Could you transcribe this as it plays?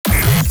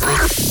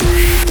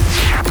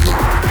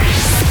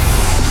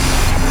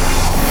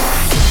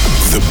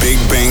The Big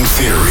Bang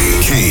Theory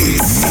came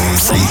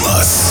from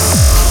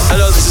us.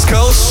 Hello, this is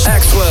Coast,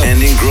 Axwell, and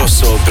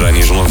Ingrosso,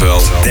 Reinier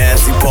Zonneveld,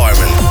 Dance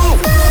Department.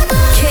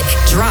 Kick,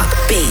 drop,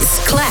 bass,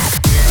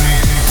 clap.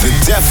 The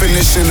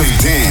definition of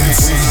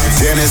dance,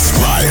 Dennis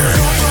Ruyer.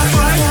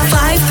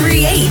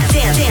 538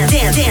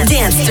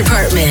 Dance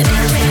Department.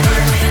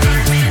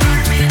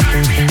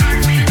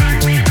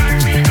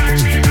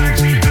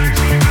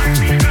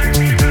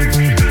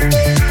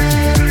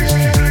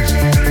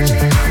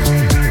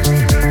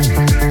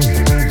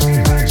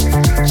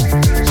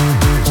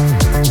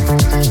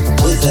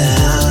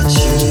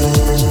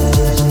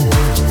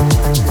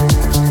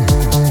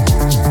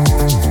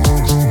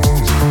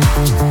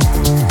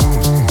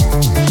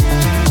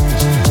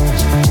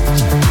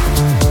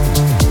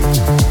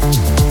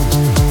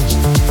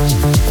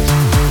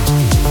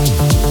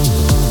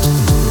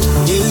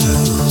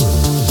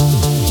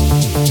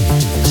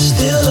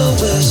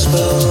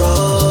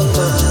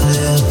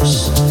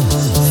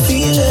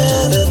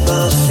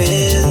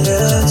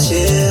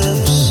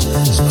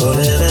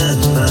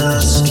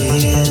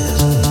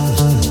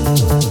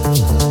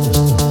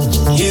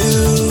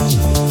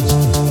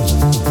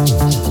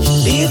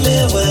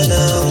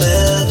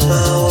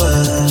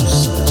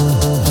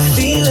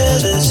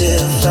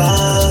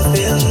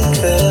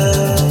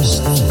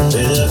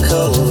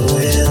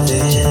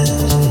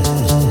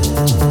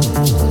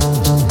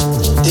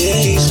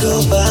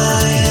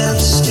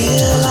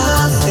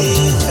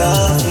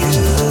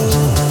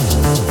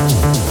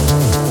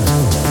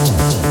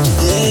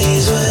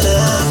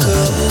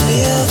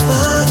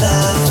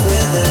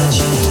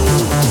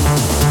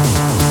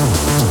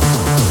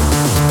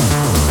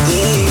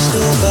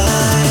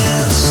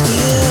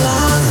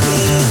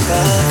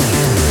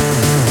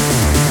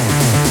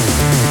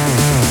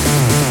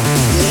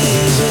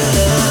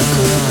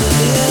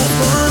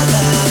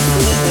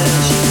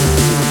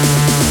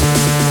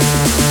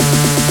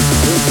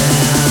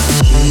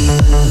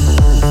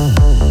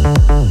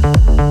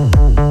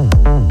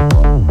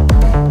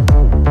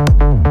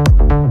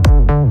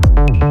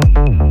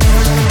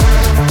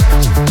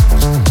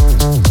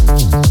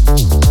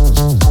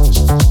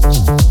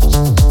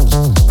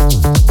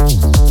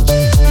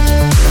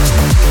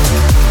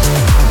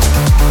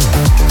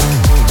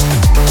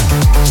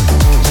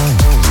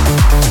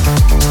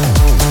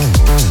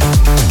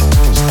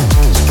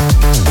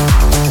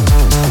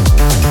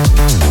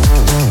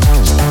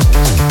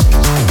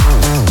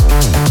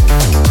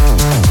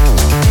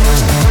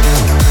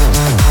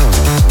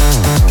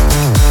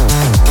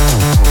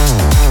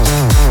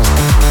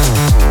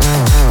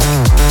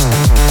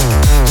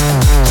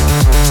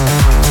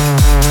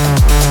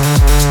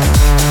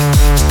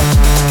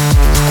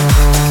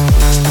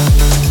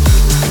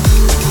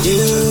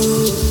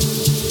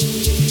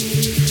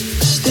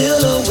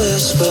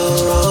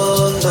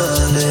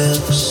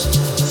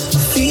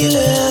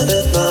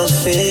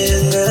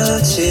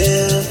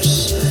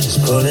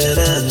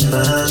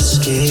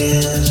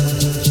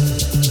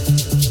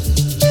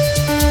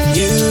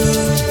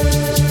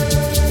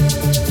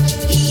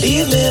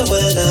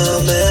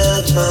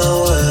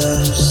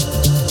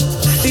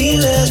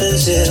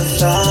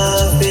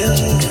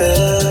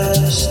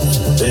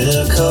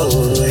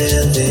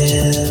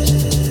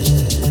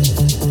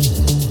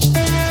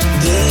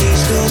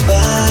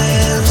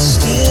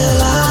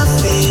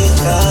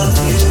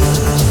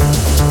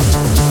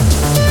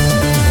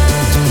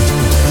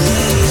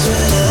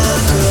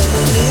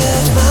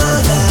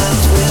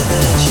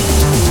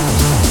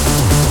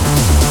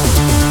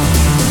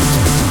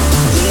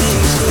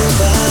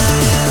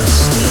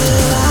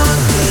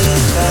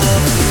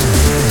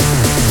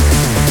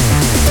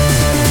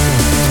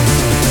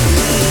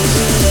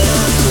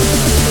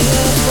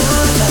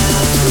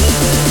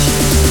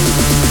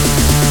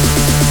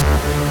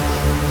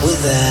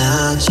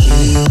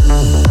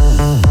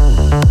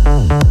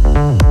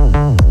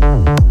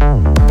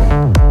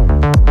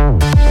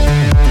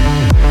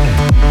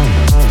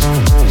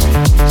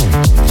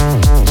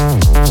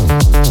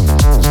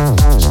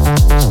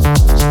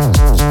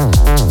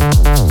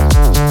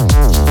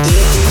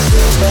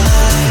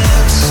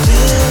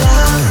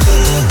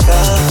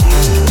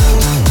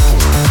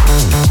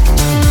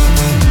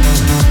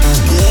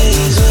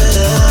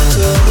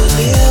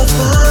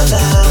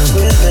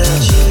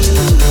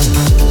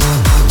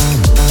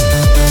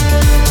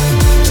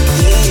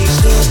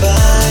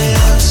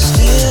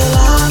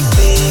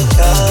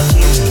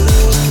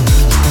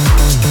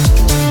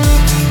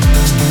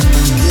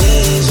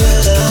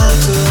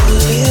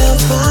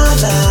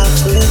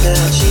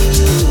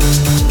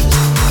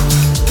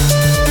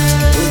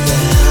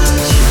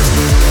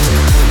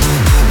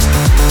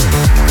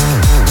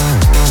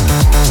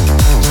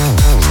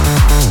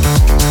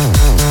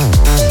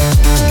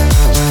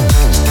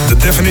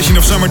 Definition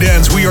of summer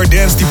dance, we are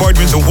Dance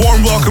Department. A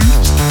warm welcome.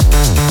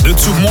 The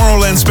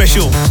Tomorrowland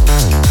special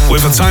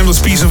with a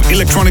timeless piece of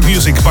electronic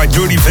music by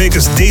Dirty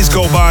Vegas, Days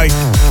Go By,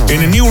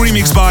 in a new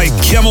remix by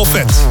Camel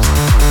Fat.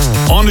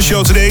 On the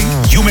show today,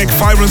 You Make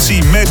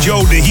Vibrancy, Mad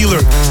Joe, The Healer,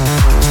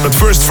 But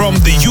first from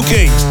the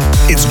UK,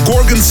 it's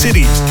Gorgon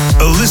City,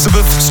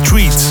 Elizabeth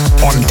Street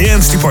on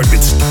Dance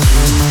Department.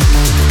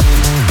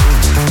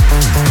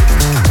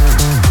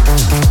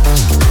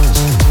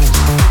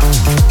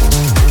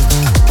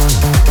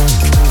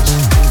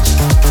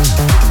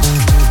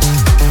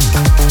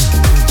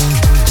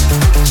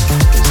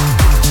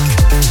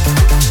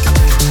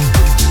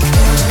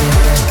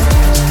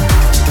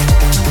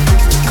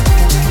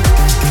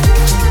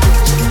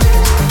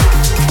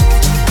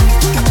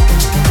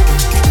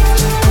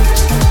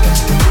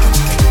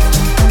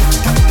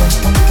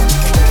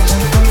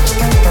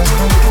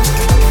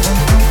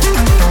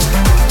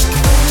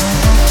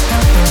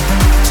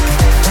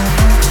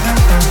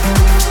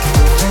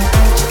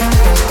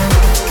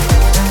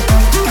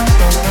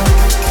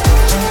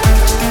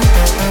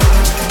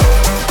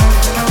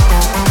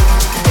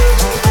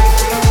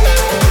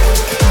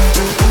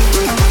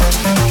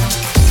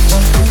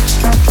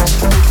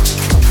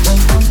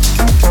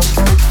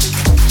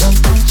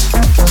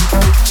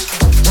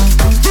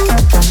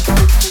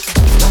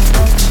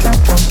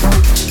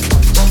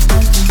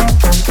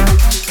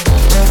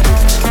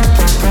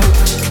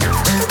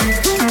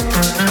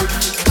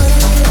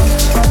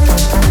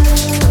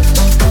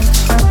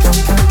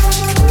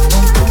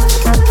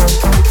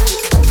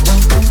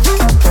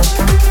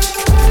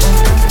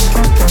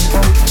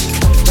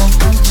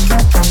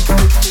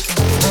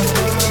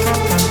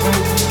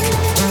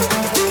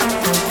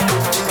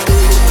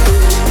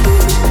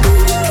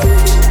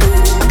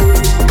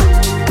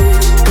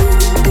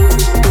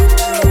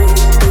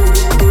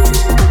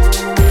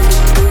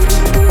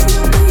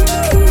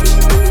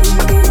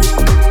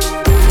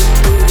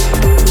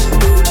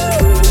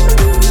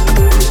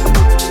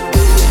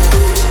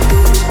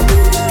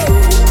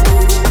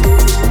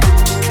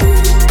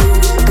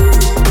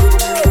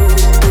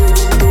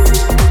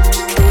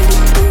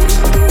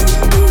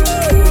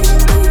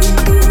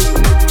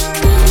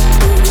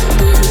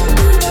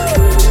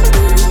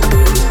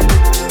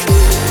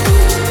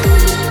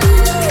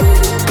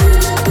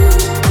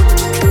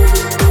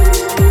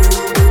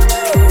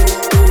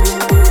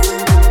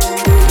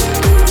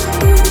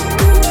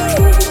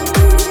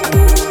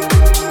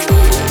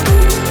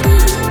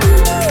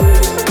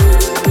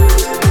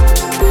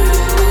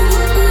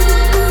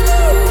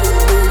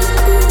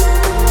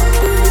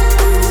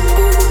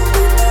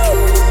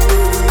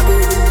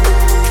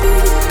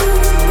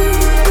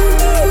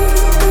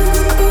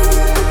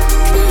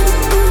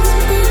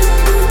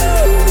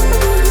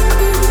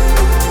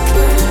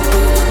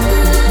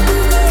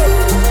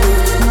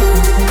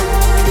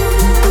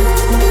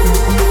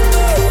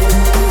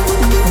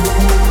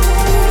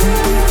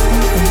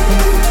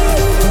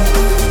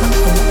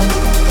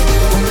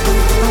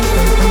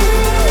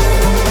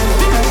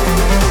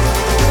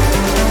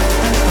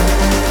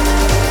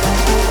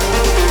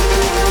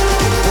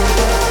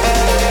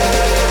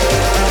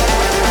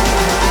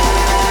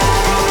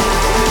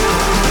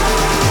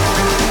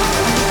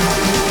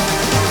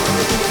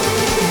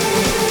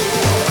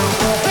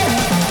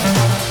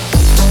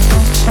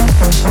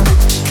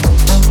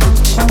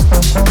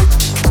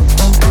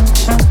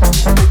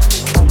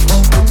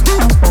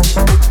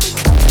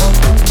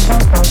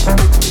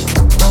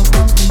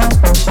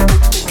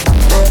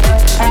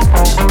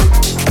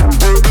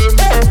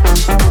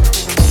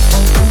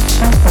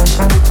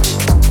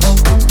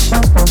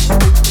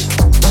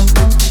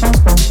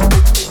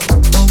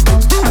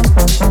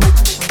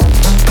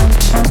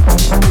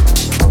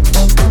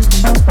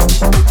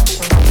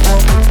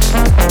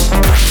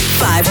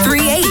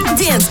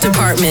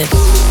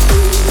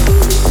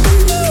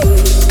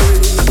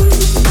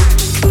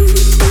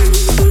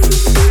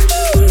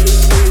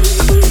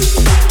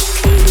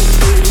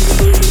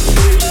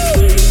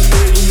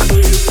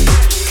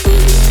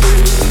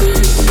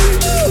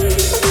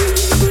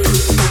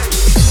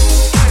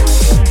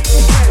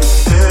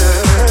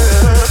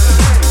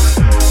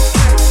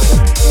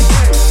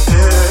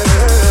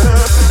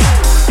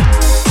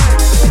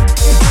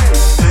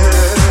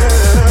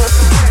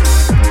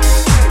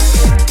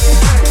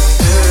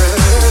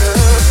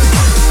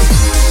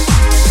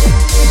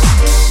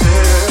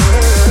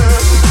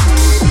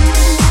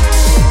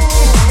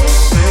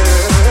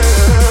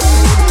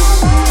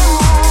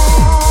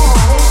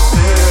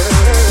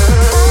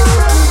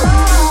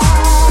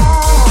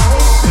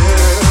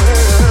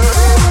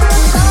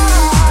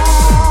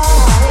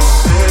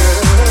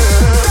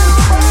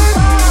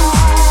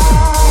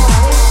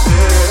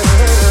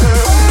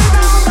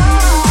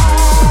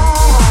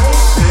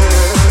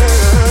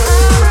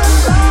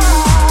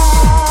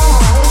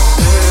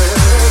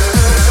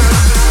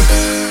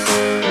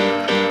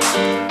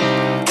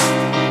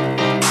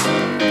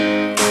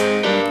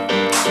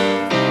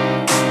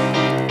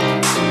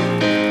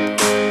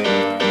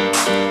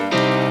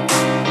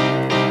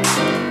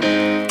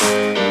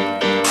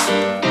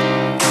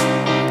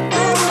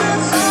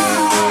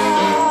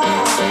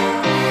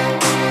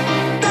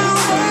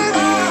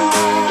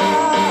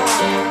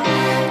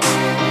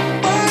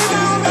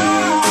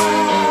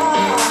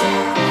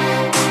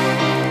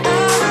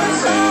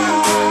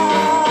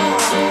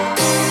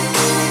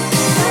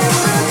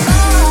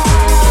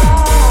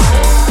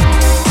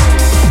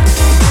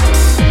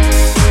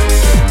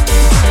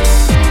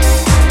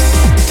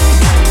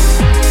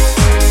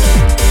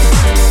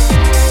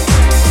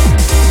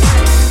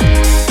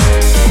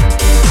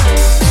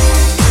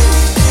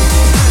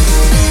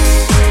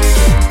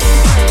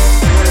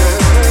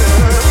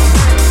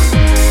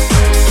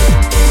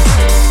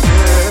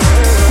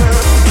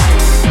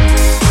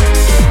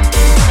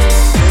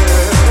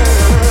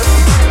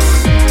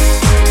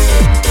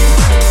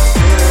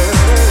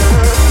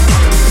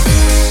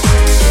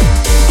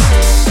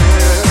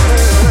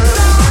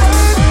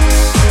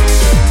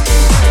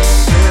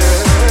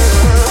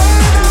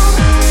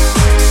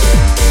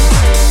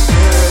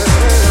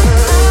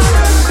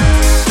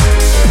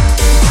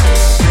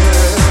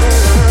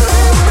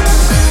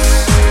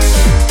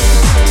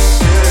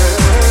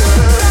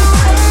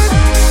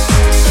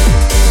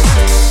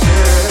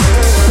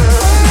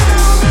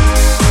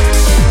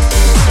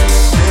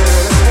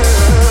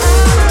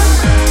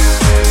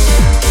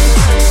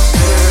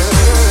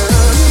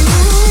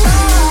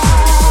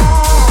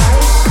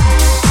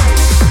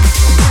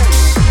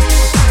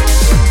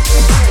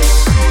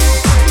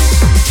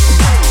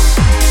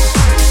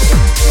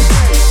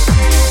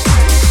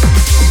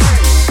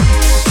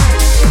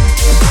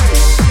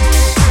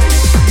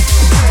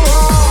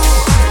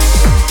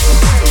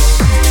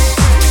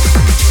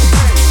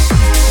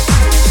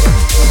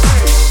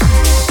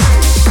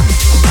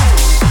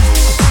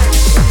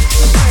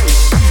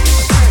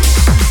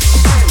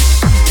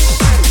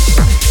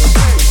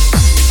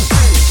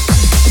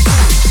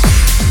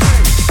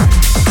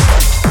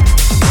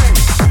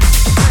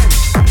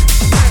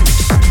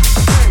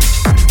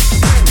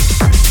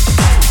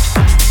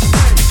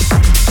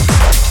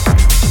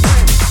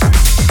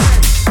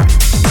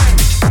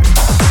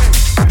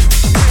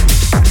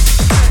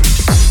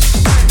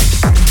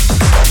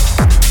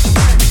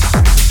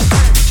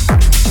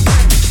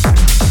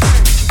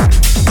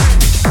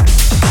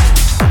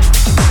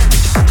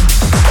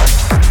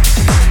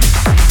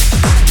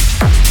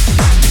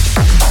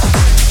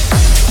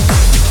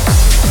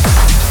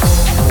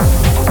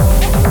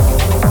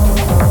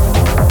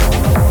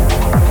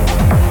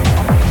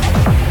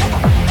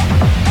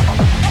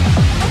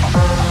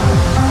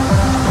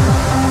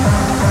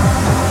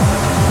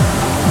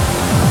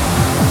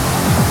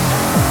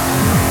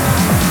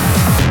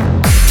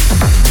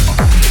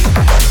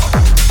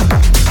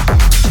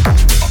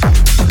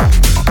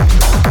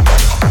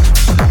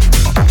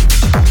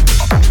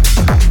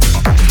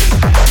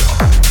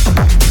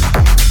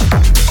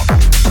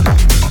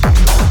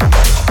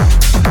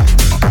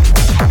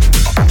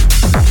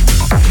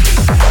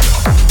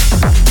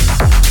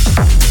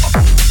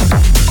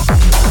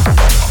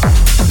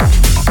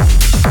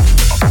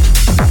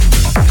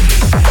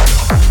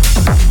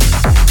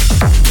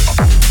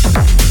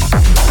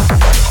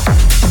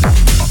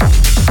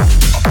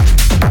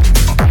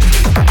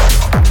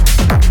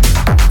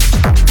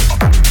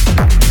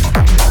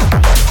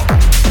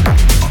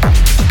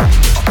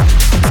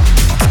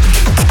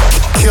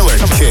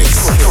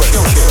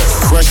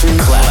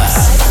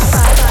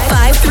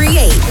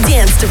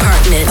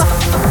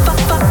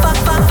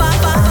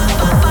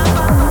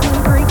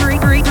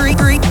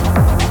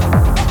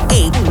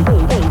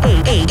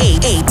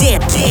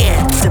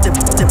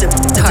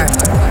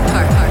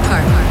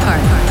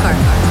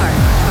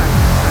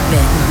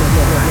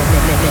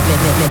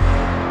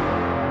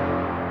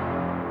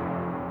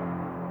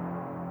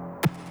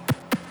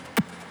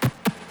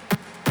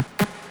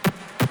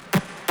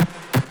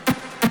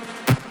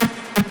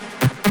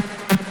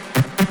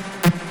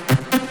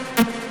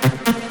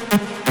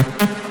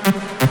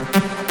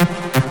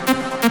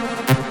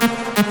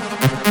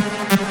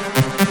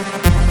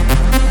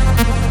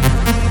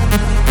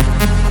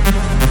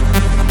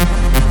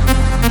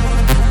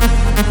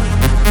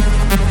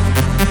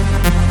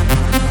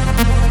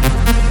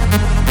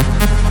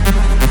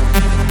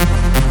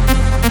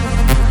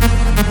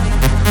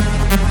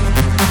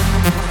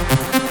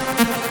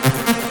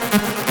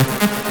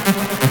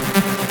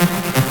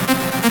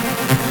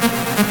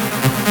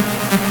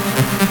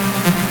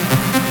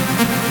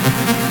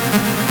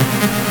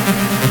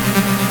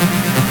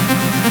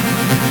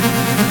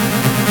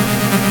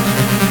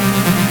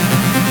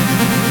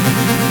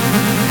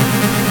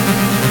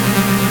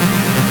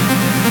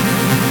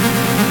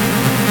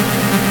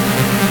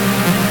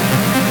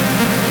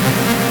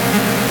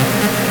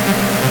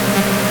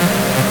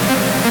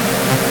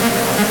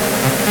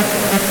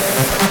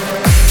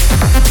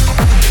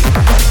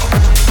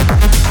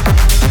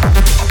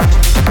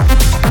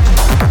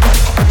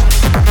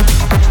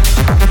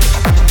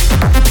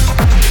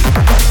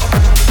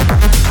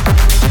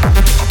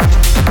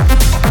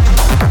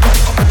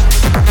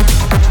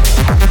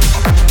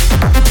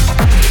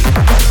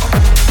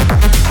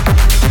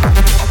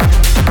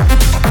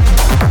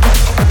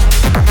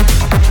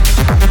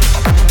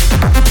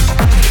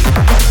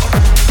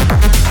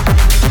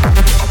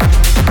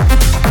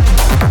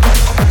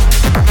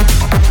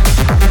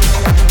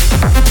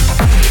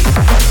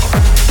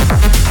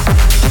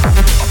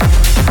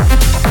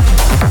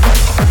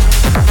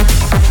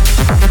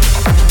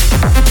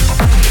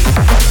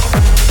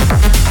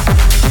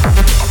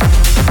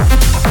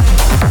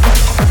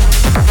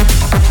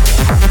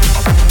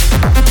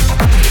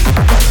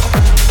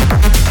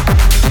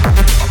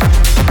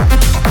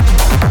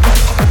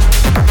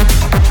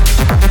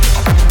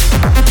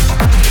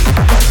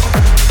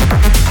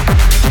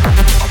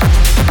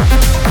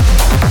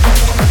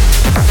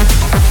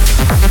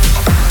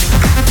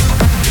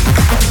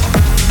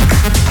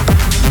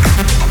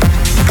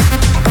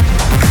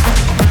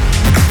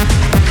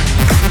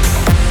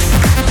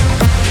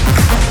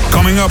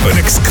 up an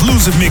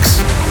exclusive mix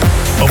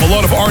of a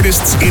lot of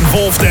artists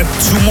involved at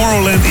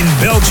Tomorrowland in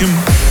Belgium.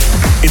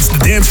 It's the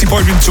Dance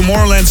Department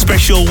Tomorrowland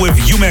special with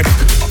UMAC,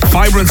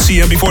 Vibrancy,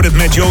 and before that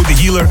Matt Joe, The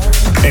Healer,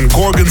 and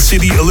Gorgon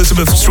City,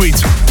 Elizabeth Street.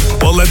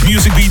 Well, let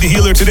music be The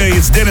Healer today.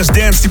 It's Dennis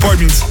Dance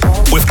Department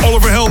with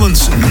Oliver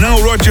Heldens,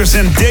 Nile Rodgers,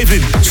 and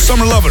David,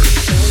 Summer Lover.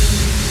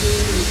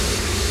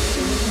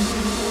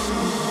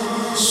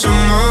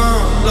 Summer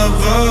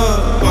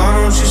lover, why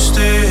don't you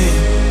stay?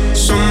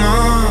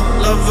 Summer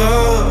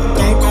lover,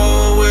 don't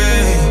go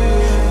away.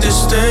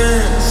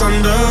 Distant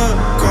thunder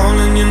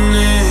calling your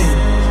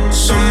name.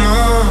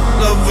 Summer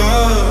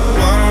lover,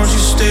 why don't you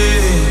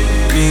stay?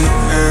 Me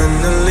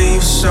and the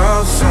leaves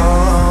are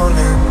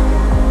falling.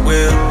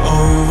 We're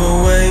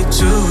over way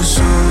too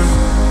soon.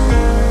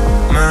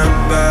 My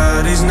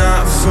body's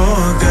not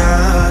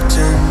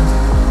forgotten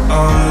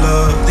all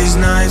of these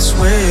nights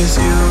with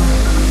you.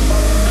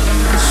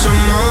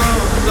 Summer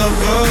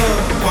lover,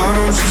 why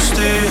don't you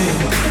stay?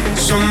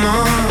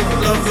 Summer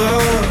lover,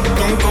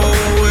 don't go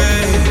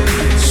away.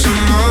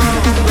 Summer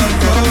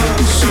lover,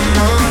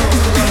 summer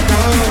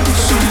lover,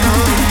 summer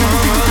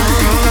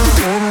lover,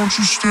 why don't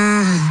you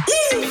stay?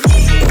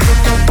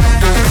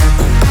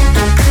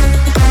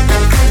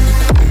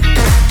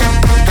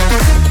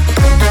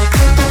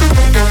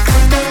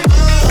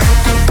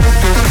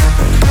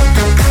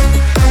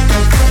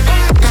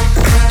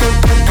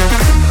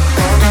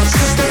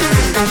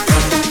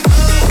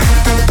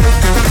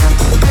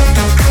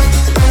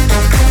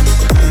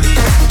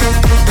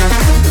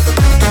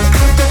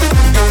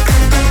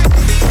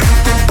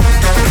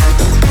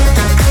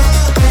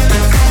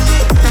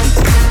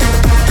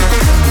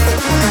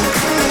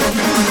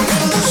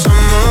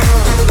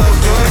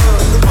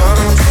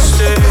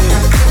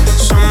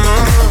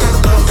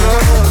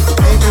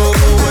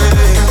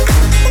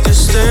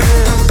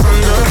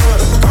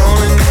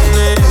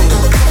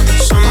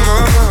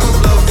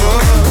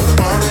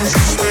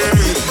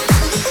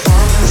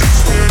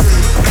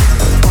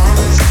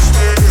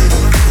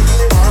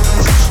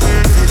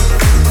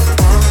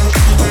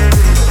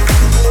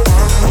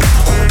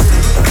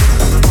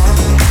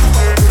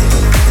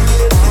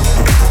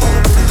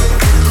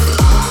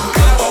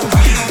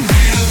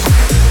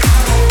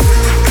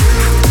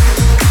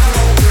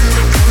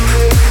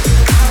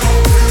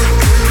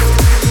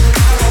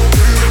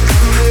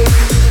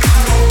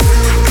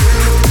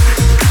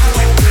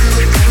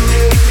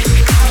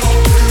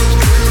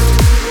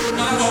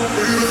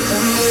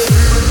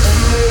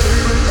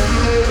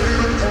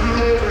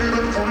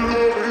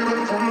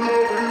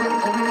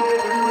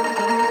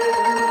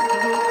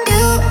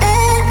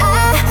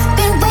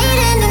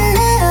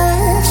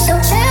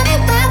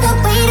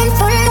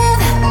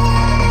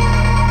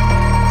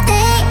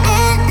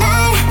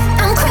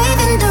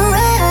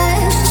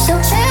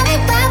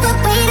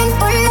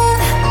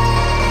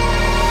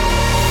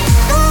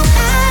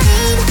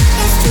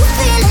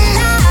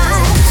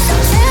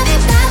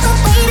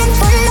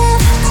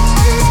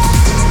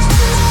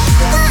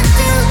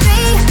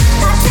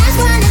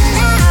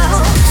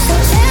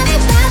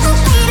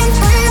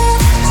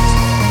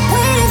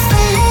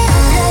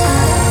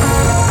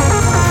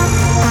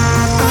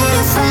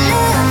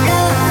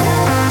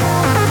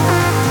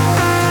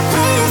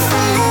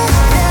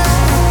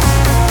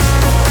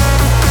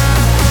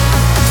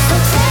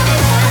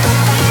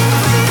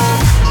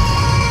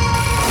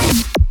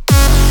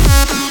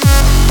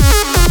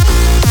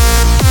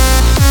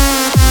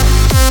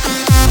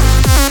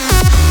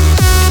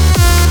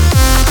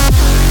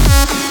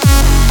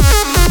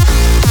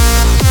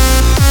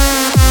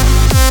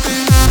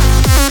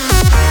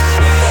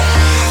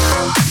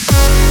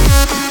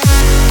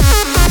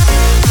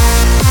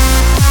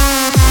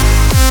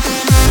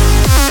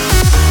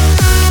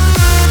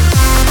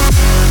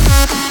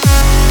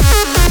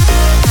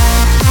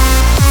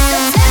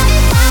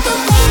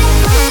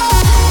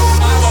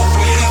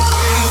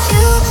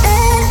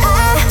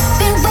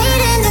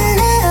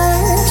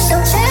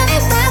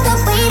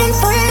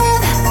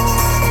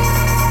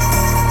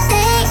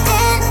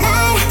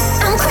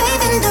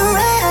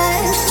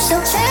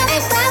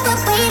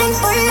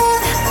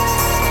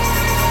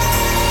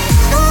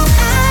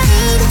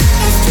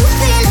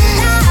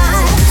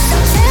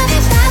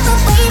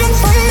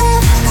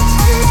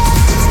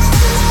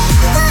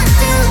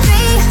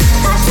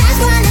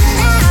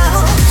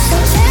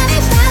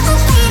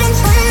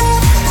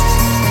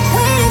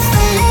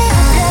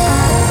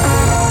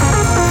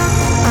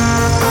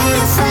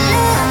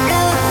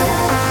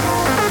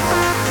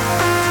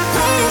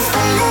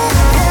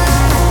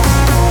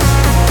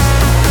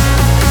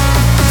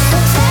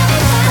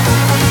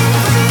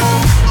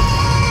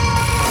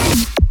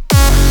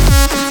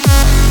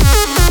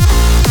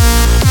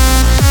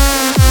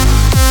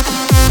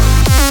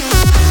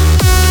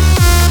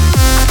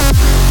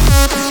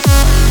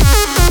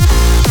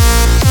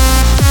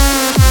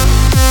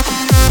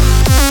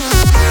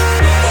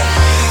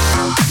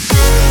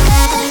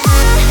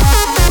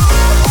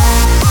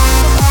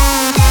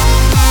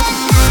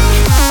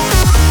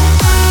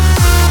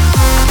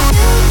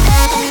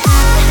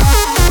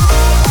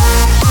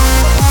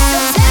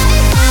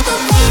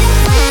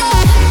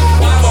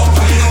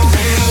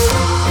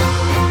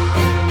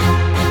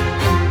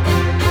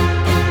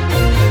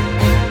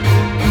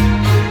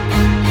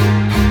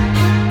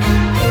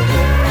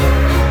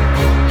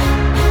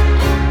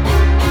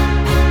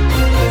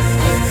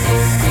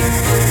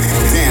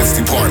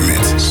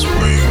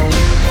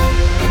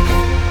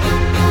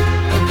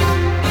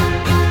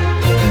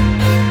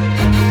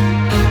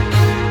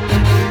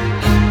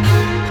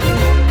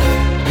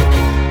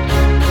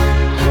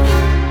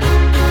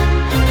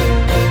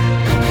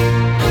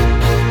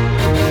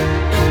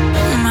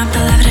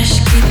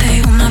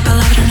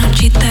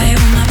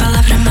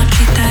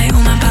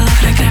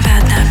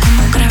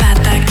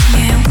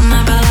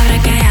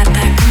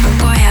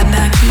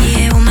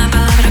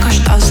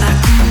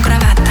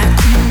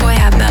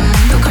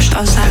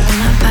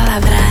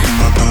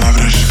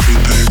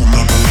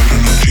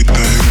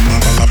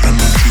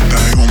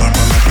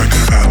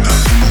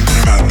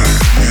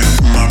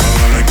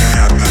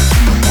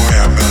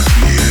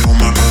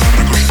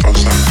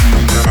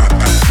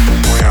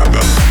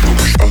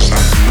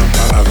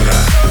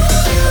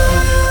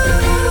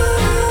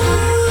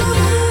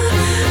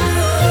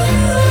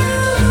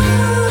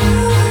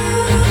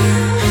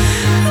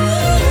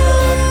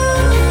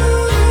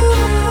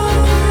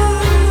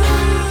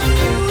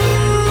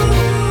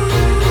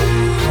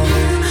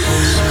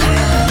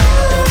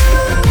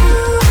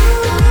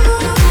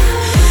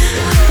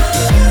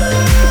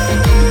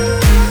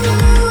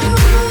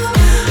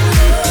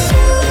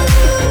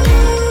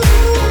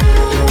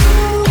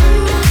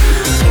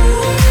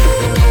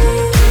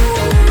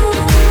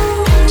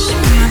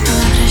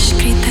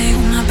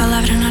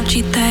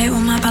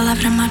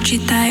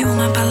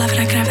 uma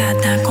palavra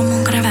cravada como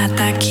um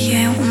gravata. Aqui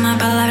é uma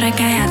palavra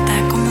gaiata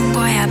como um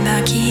goiaba.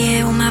 Aqui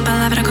é uma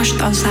palavra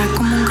gostosa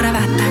como um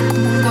gravata,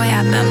 como um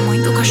goiaba.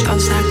 Muito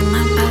gostosa, uma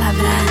palavra.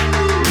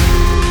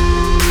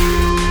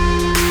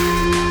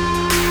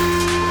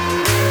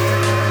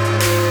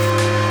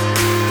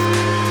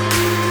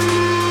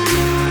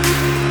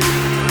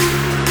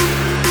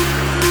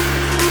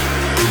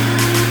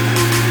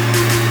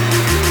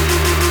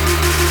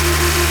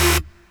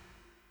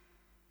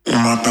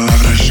 Uma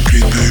palavra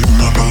escrita e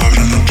uma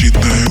palavra não dita,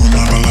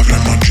 uma palavra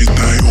não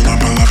dita e uma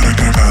palavra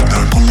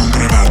gravada como um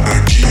gravata.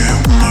 Aqui é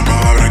uma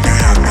palavra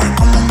gaiata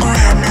como um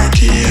goiaba.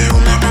 Aqui é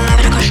uma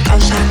palavra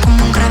gostosa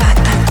como um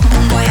gravata, como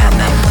um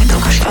goiaba. Muito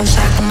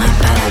gostosa, uma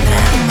palavra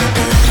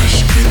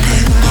escrita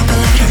e uma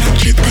palavra não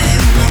dita,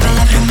 uma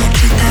palavra não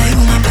dita e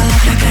uma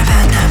palavra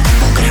gravada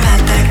como um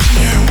gravata. Aqui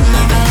é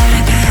uma palavra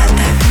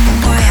gaiata como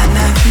um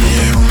goiaba. Aqui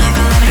é uma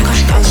palavra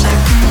gostosa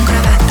como um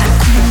gravata,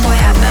 como um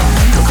goiaba.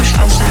 Muito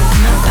gostosa,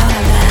 uma palavra.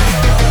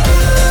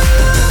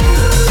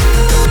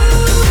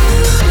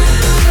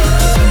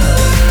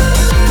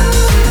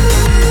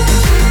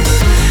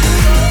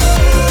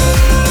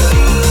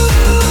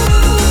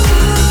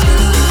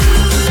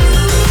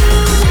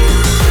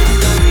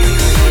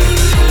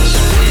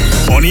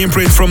 On the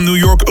imprint from New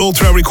York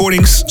Ultra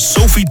Recordings,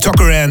 Sophie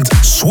Tucker and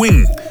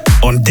Swing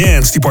on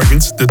Dance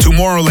Department, the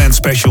Tomorrowland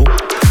special.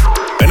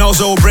 And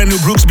also a brand new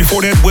Brooks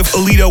before that with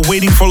Alita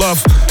Waiting for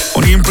Love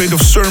on the imprint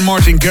of Sir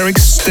Martin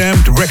Garrix's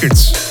Stamped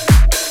Records.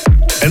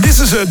 And this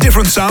is a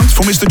different sound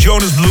from Mr.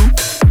 Jonas Blue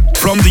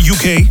from the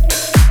UK.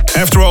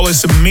 After all,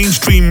 it's a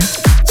mainstream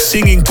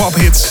singing pop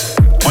hits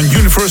on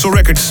Universal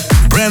Records.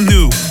 Brand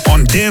new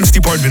on Dance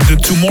Department, the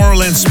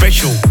Tomorrowland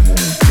special.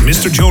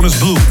 Mr. Jonas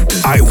Blue,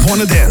 I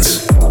Wanna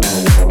Dance.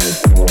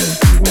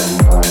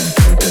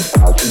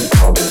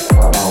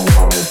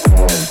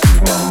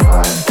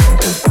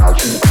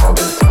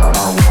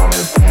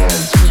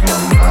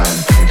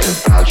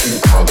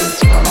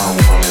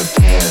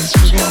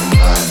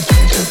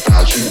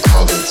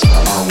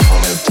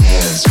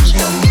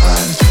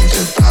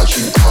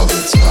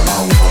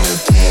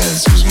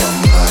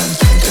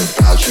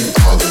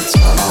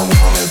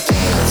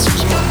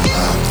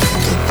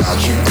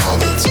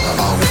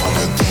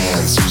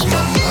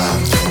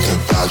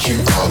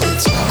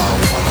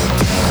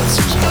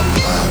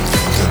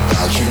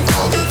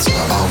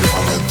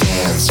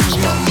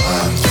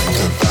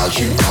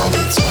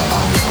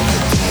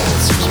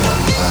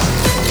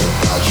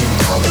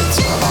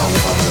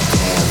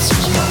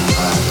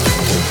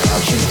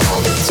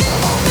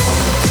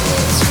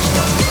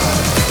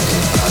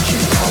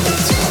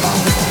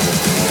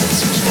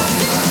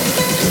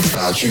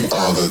 You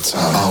all the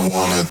time, I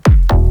wanna.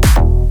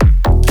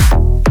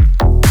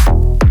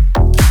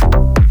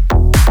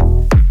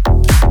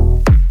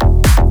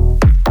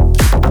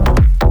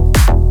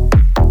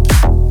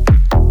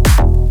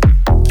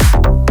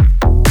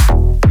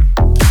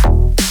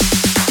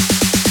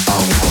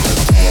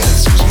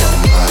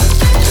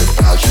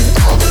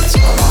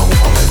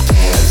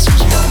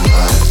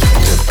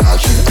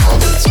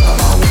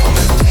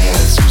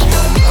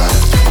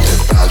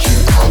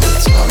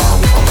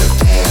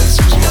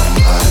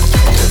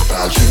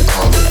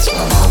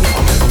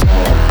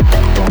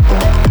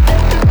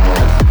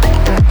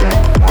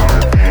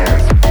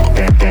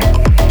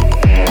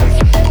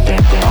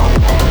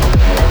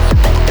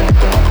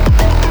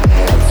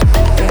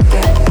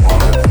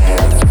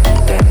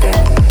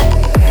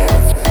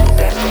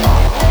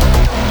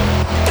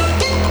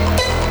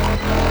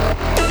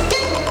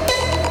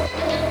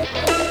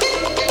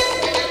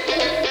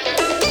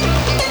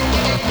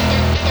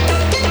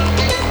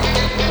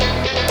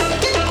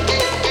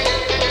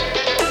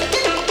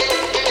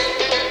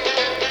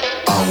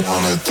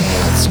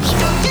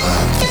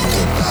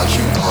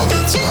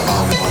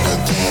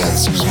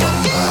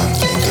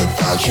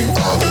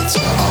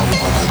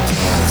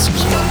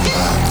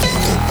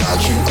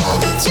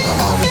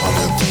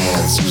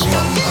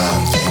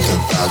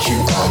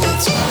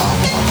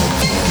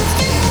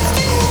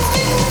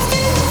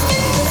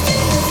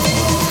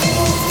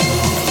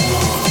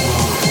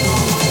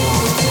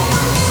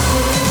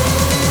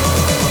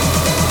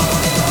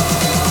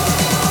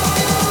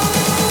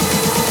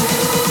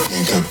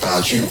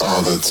 You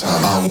all the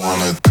time, I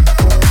wanna.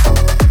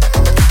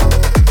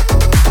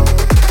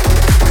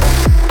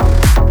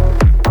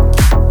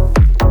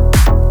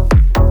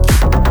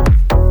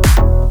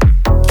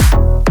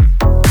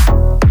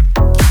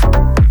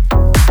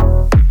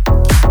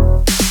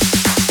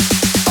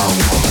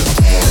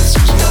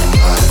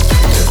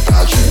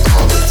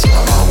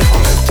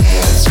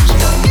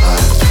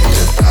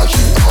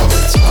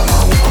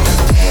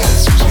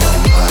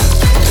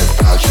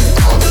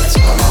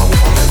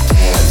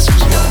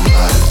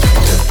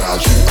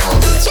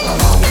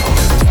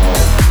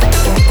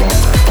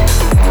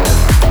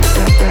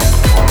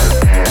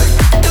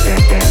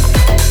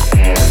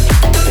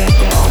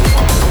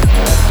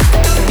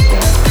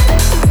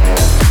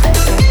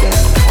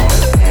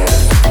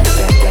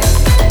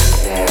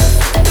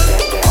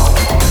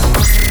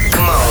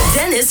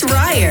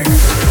 Ruyer.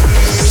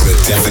 The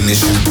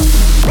definition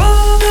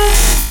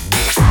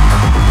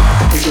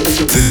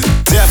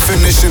The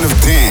definition of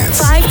dance.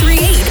 538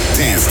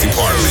 Dance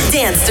Department.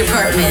 Dance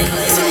Department.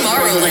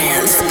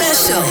 Tomorrowland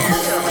Special.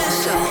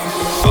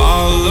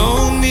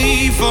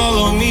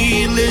 Follow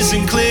me,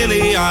 listen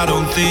clearly. I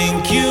don't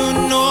think you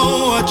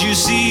know what you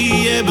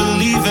see. Yeah,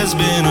 belief has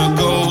been a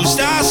ghost.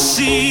 I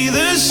see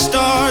the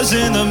stars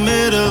in the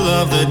middle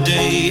of the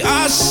day.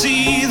 I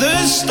see the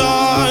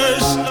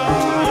stars.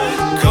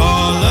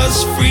 Call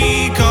us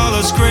free, call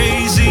us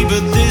crazy,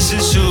 but this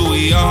is who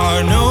we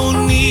are. No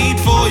need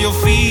for your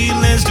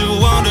feelings to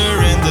wander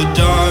in the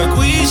dark.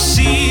 We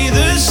see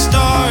the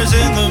stars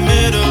in the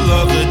middle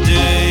of the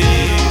day.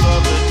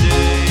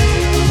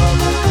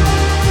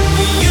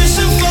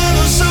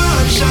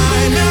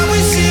 Sunshine, now we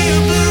see a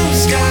blue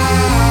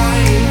sky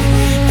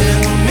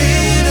in the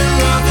middle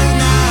of the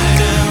night,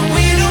 and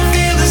we don't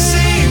feel the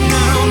same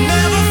now,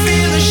 never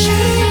feel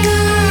ashamed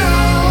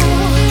now.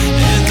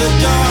 In the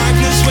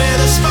darkness where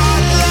the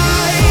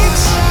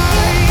spotlights.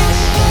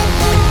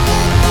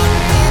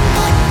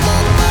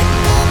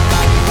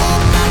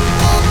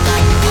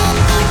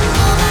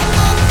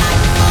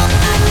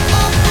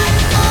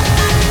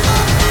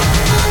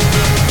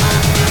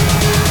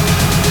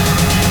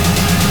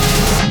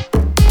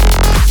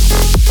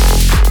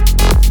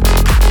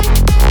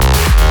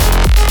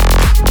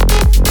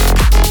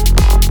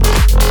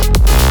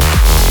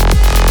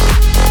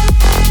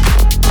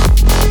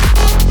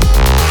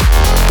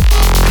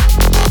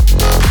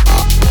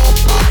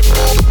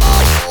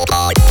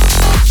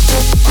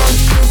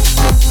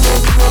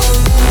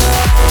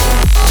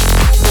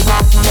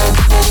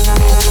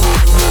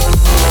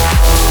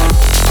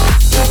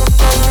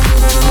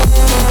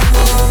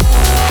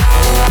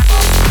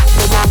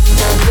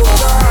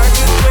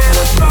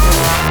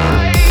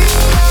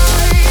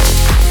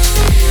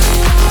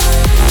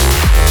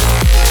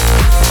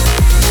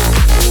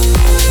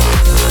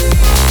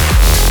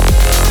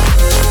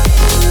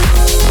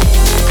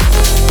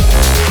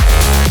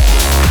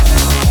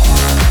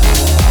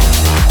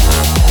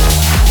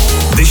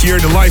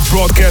 The live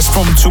broadcast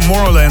from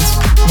Tomorrowland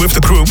with the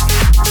crew.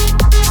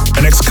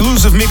 An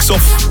exclusive mix of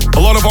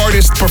a lot of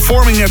artists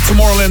performing at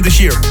Tomorrowland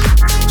this year.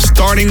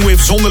 Starting with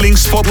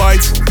Zonderling's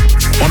Spotlight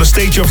on the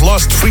stage of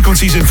Lost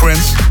Frequencies in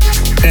France.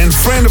 And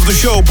friend of the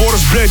show,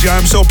 Boris Brejcha,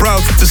 I'm so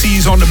proud to see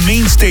he's on the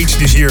main stage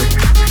this year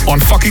on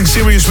fucking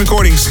serious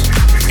recordings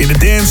in the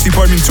Dance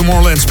Department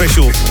Tomorrowland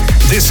special.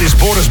 This is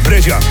Boris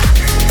Brejcha,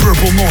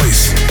 Purple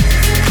Noise.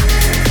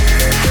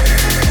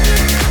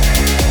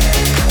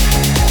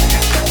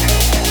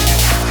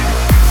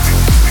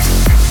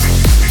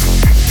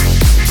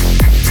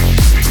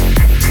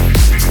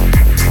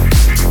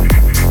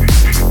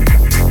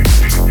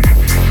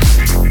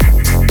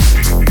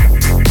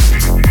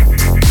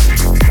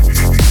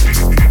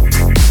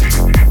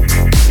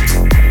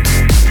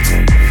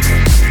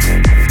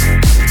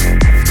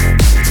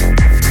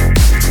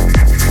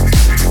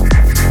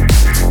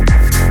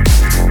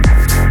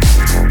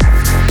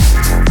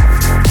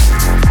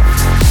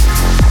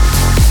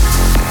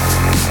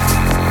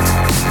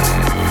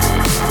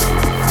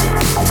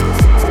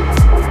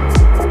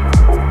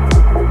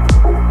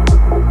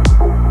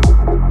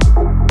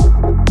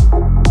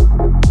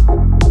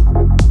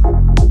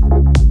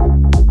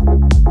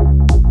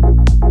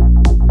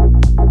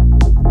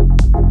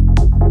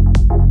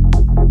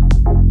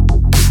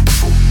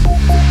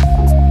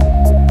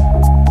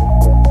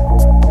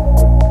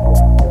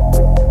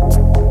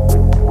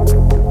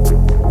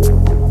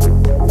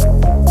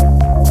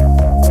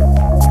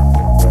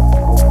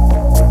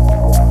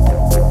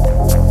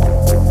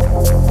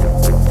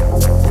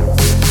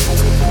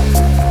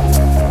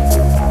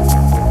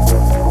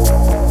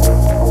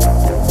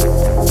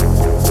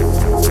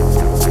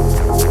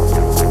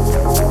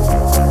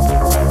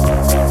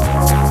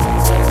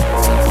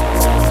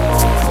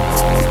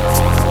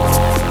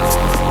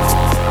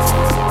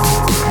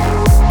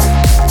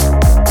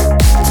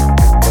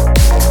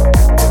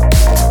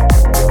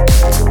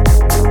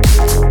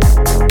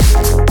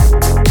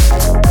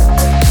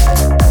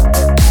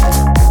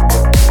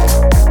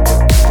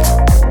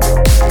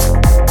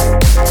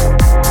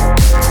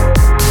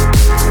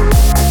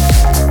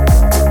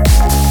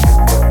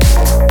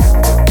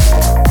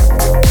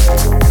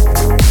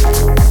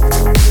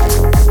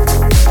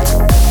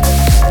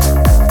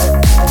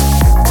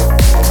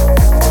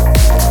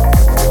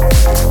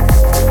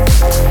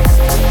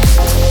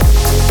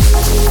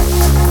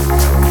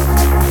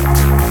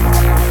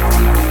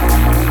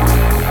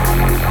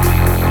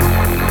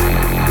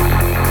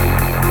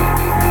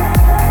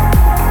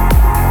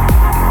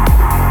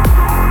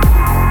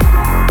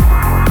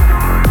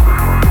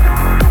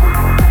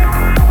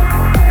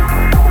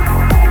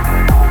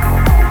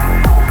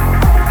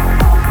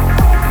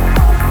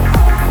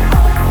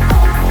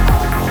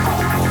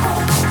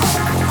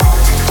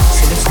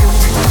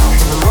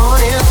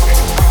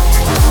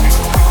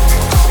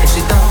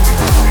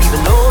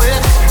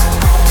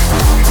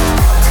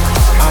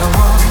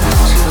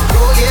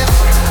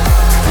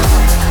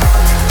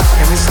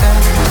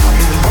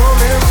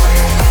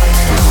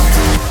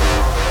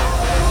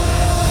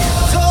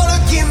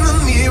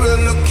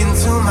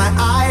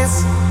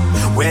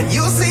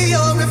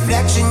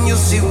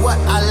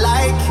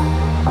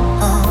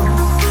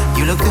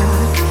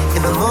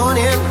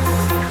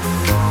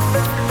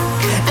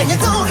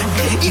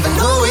 even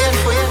know it.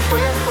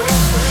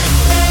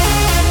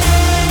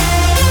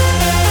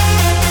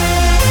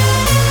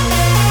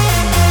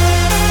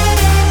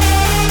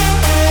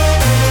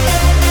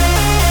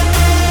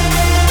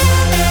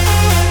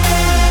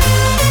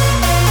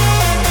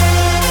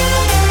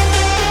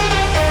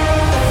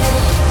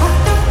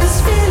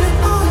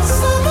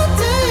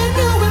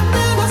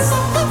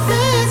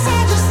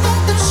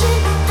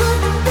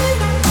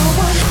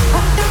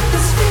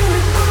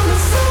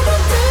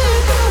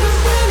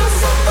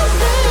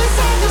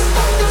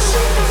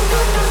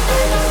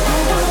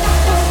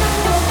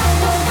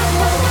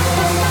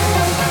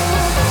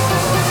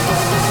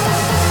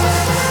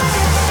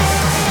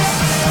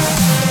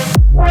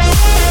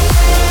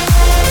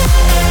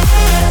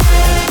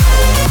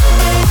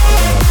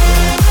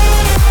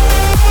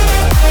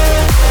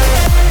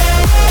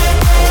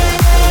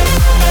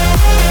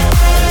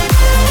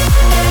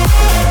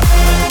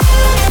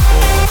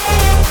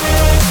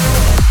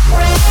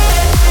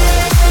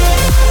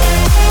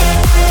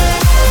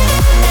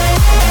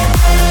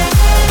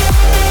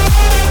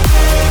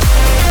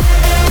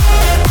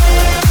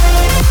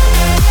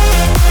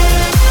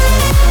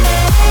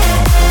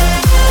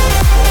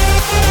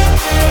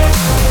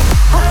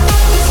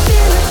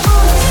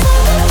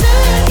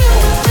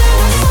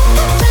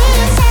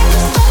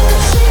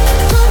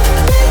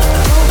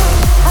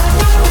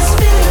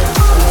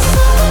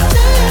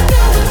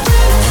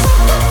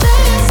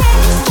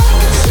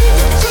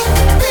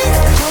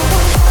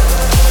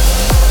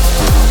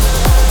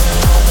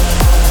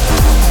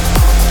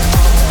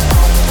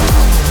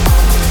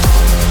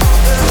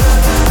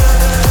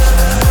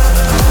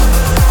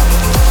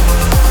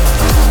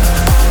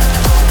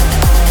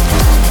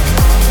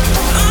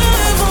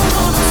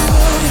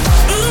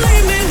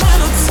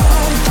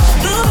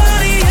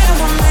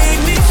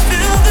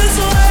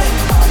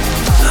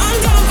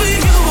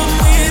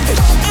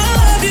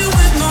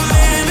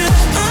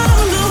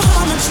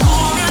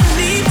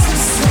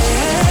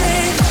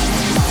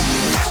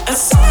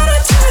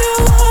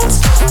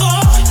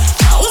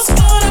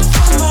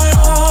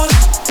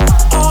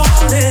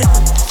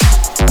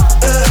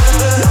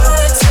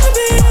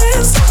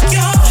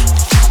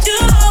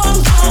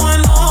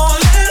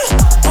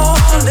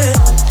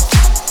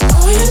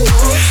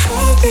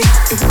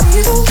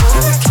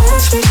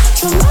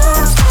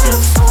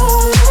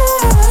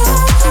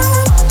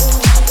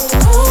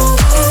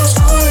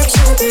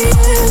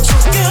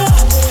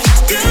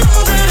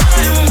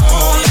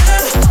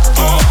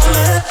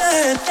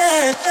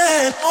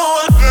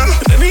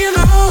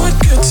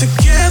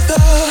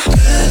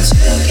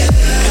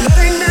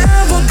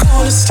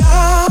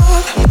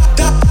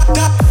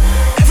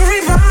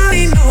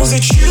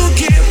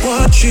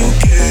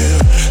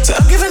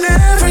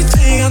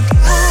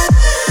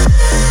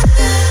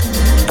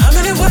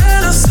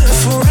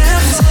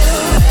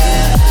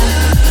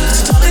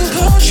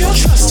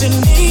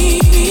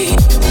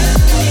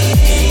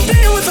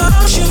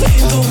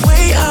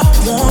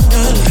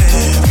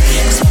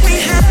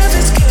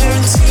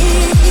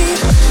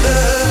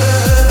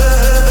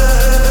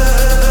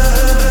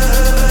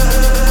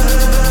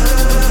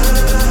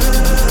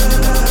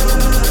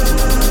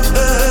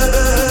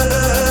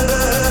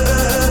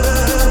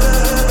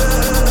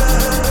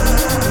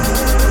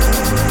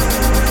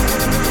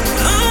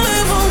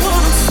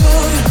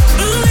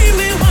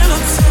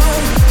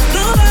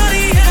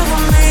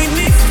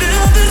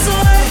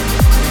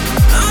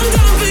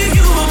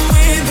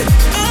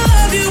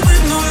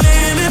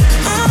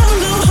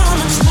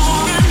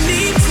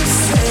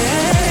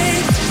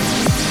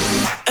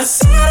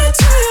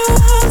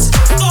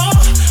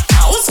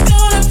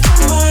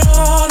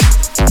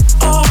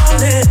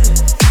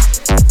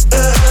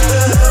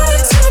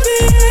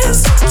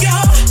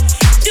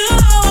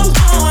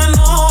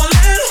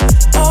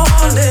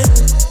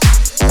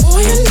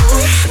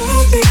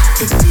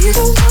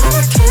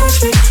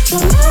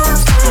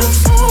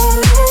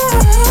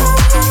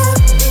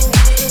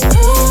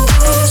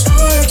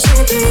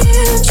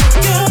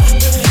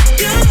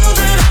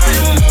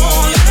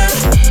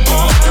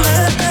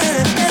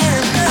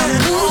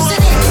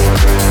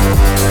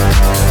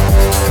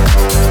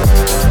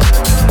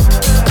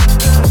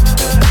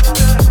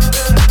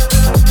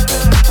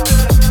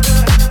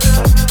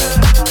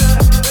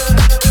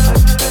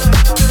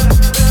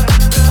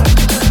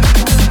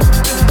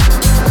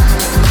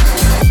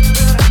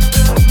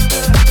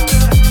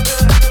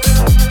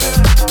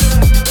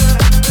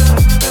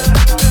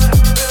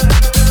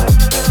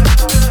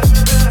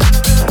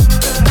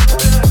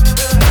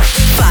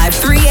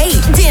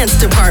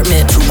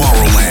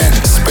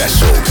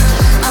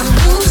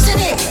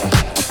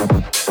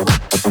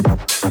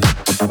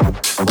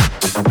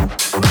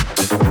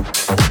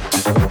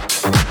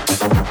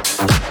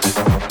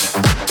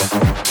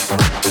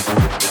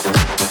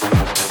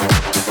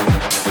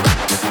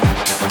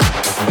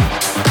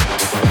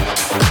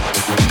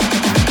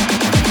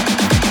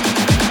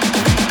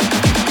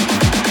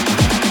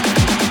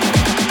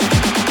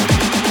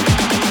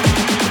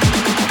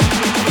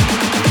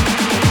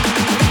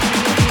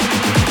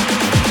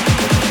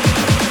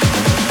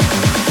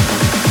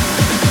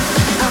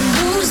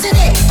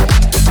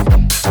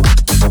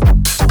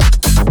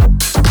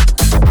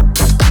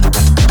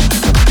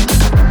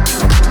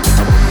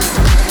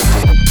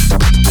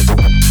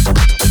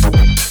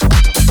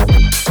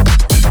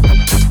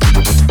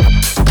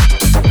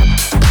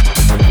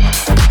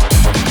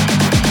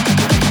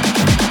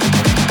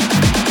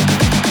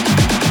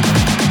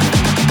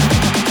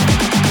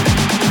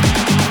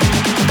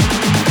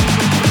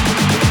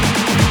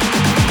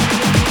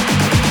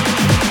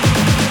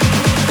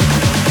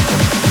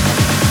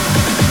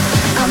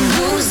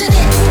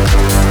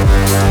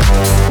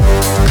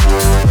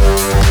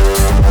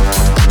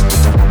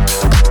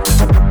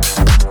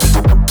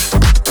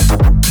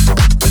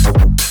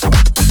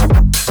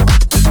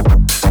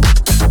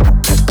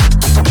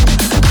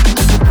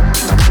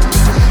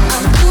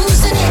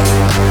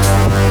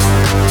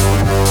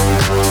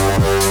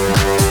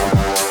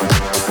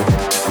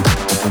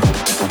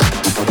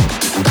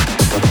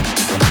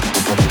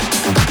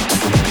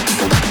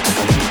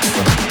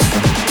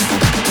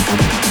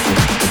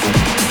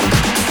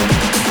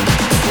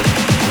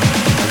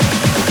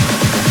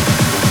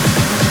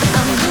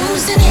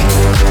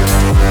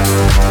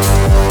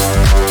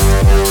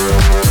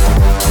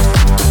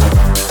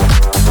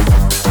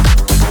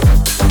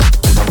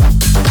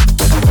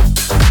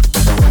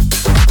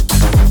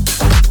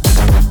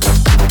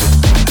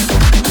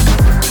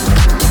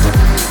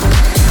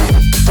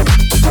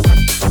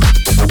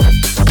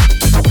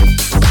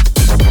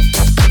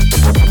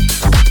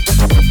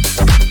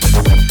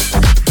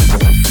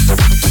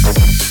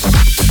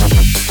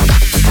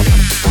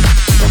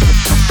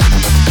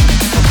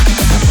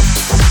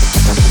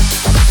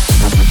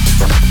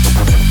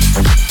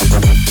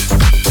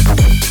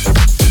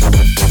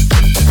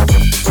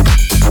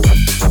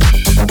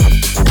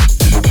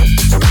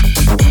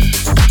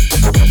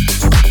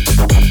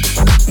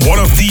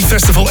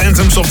 Festival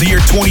Anthems of the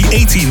year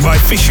 2018 by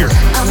Fisher.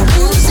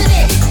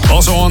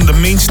 Also on the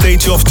main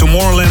stage of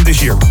Tomorrowland this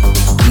year.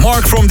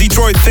 Mark from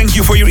Detroit, thank you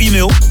for your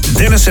email.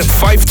 Dennis at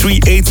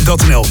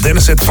 538.nl.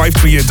 Dennis at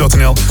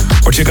 538.nl.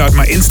 Or check out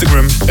my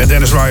Instagram at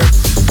Dennis Ruyer.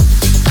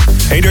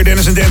 Hey there,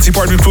 Dennis and Dance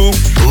Department crew.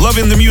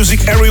 Loving the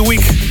music every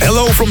week.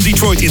 Hello from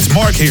Detroit, it's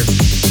Mark here.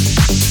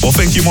 Well,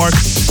 thank you, Mark.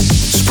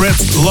 Spread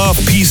love,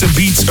 peace and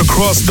beats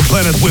across the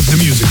planet with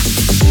the music.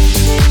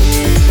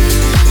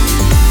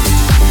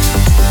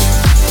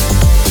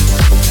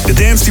 The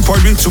Dance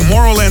Department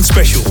Tomorrowland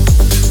special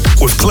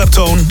with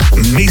Kleptone,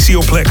 Maceo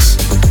Plex.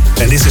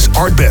 And this is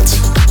Art Bet,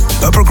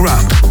 Upper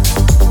Ground.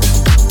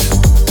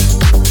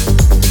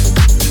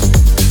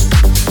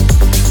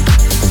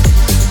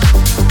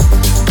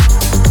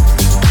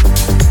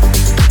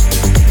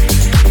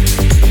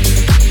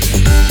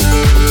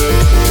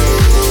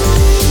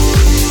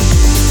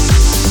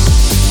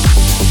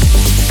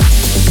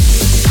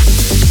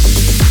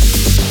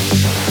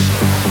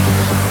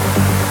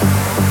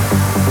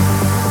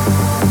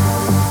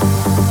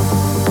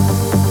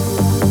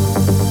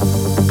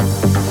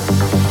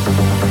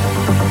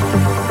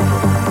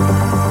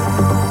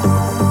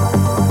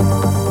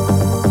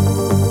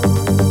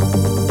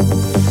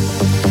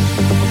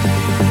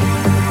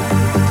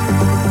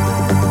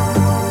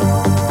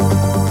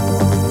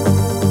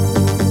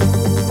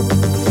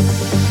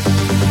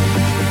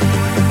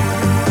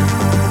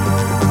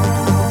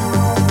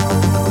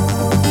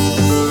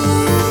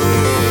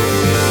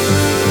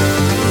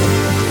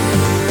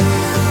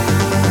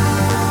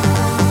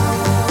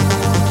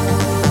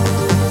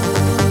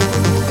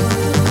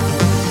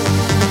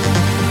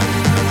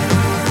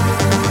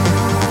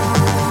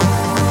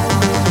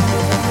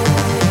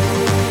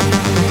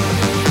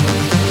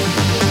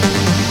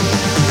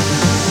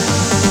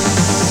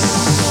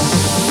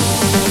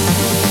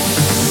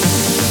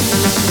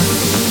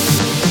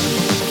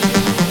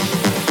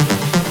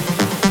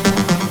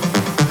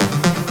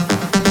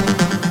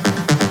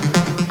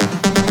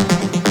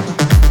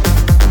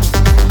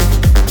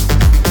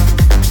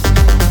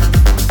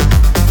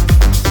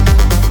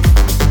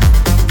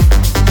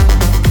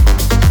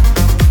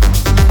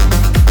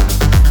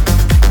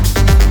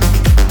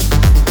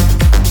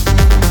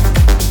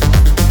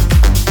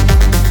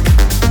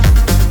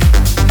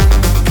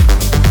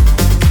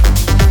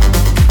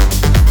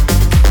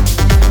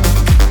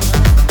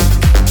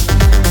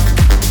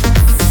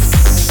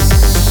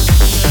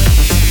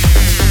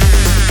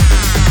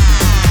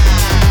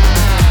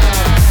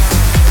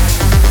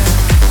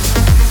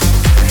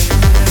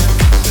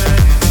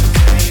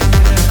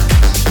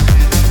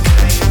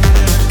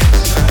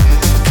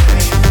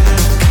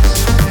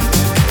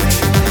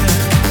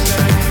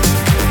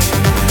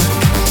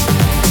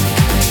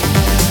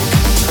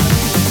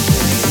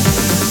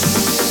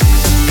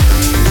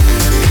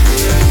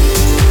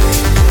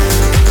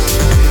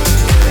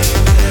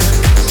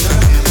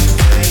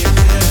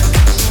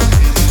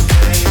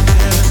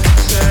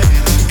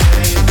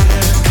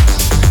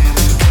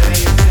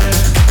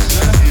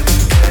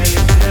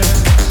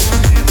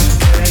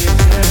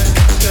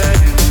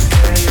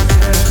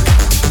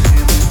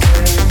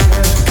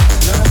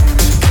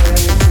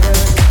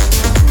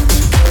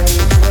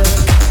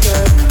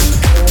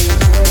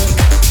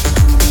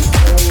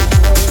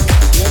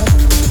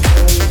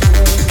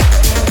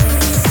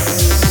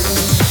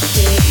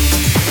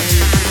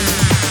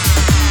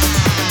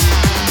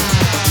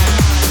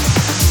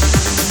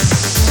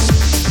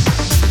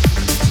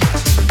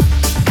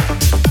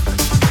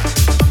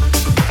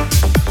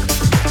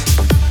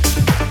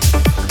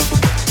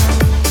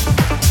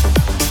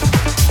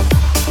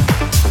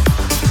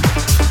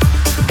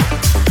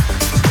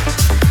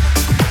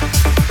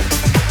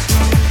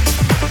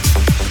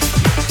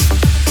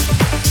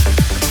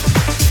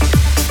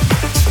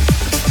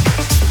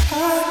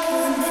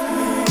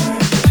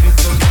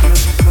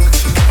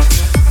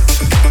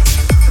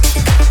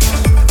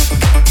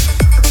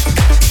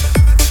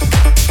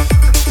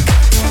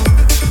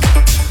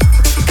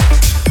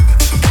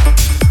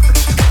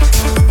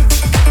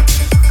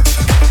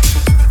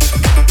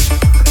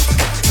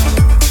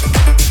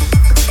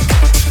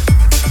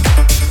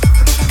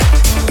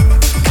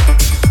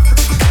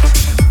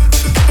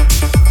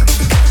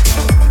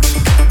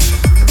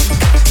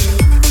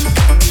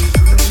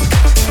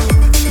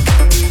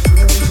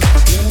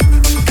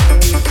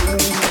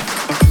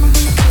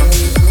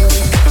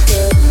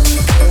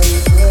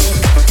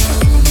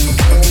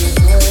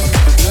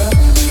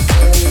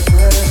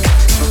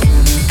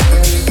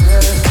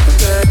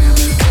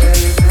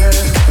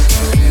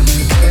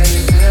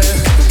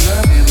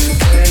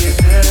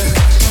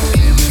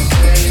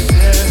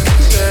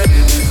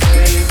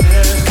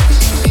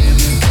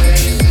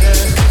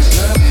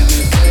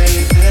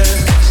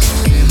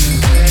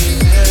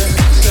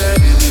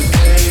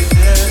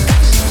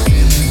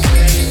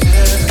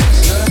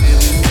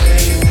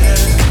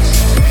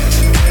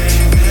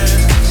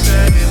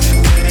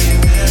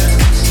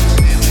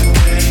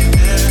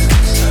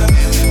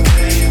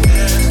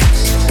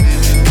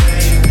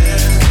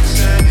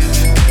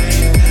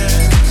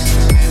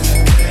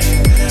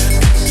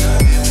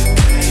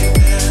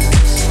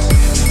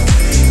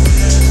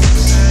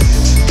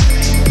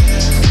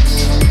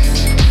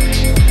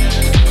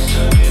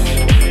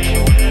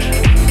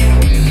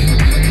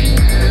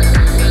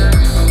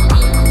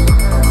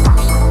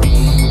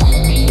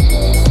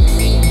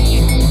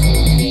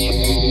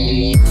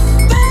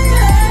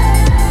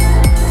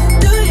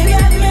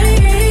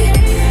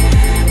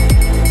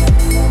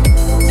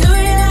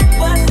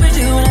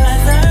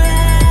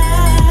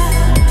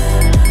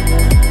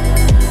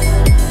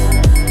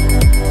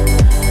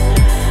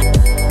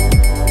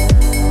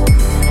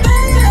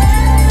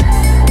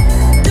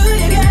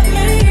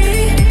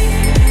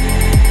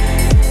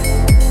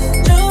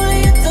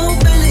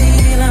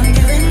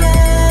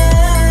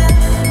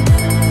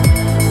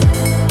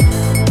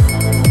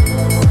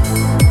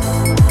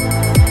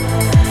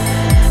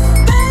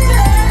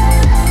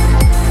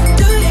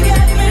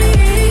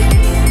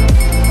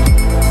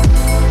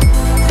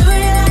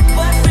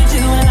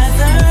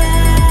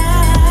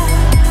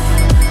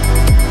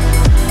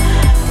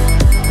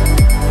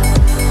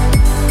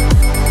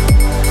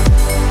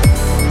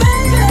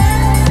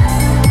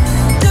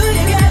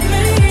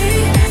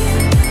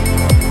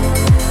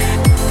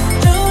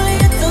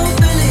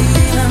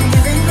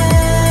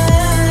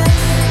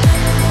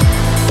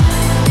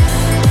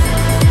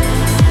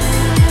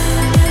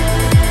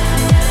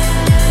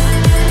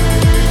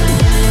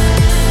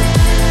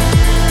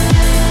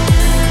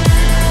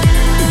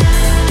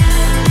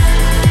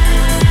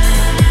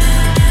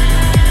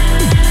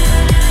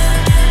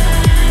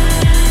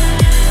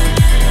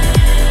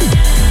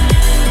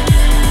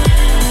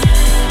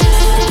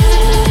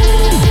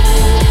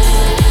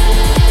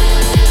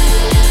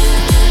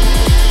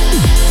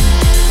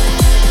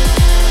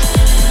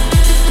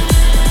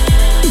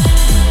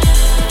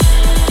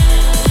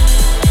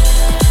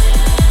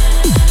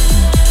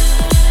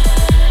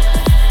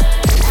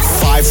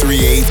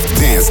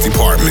 dance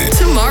department.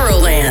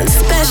 Tomorrowland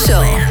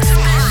special.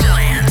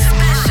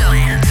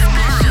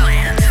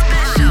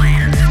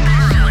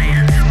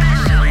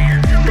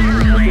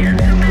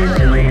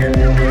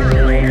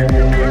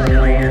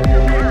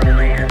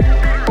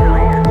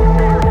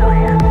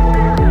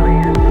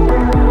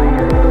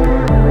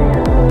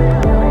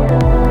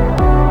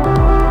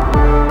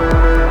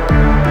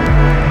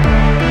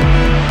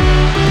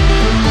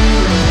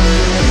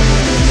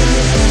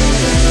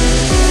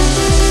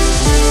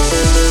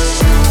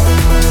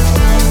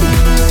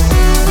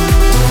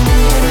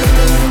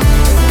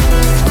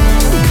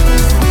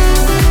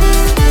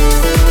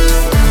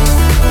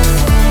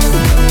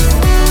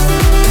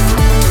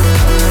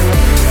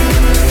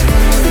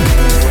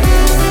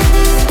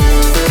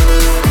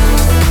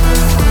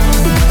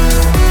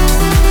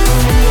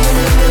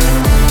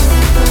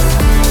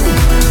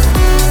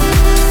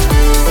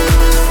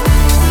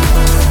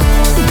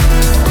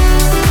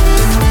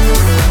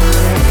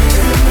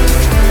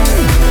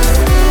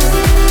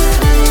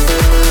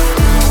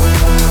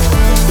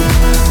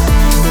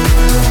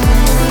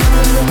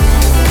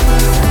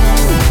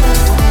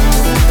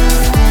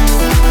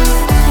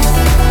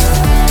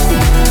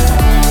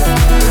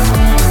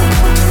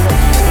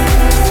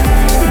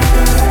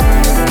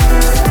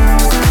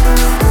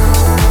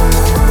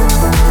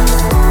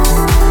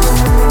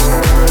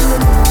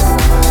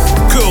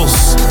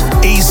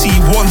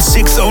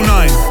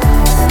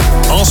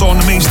 Also on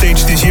the main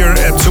stage this year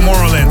at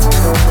Tomorrowland.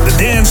 The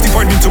dance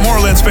department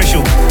Tomorrowland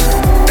special.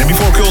 And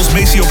before Curls,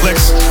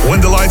 Macioplex,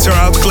 When the Lights Are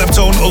Out,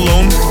 Claptone,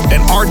 Alone,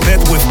 and Art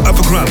Bed with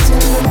Upper Grunt.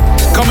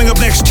 Coming up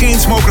next,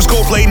 Chainsmokers,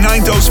 Coldplay,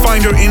 Nine Toes,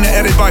 Finder in the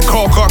edit by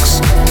Carl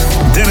Cox.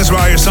 Dennis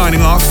Ruyer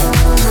signing off.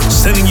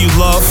 Sending you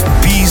love,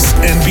 peace,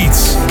 and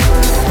beats.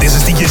 This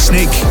is DJ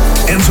Snake,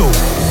 Enzo.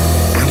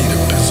 I need a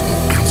Benzo,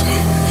 Benzo.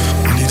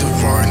 I need a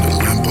Roar in the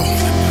Lambo.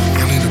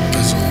 I need a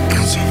Benzo,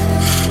 Benzo.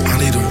 I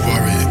need a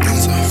Roar in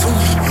Enzo.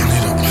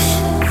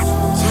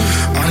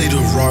 I need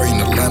a Roar in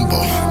the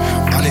Lambo.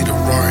 I need a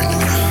Roar in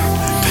the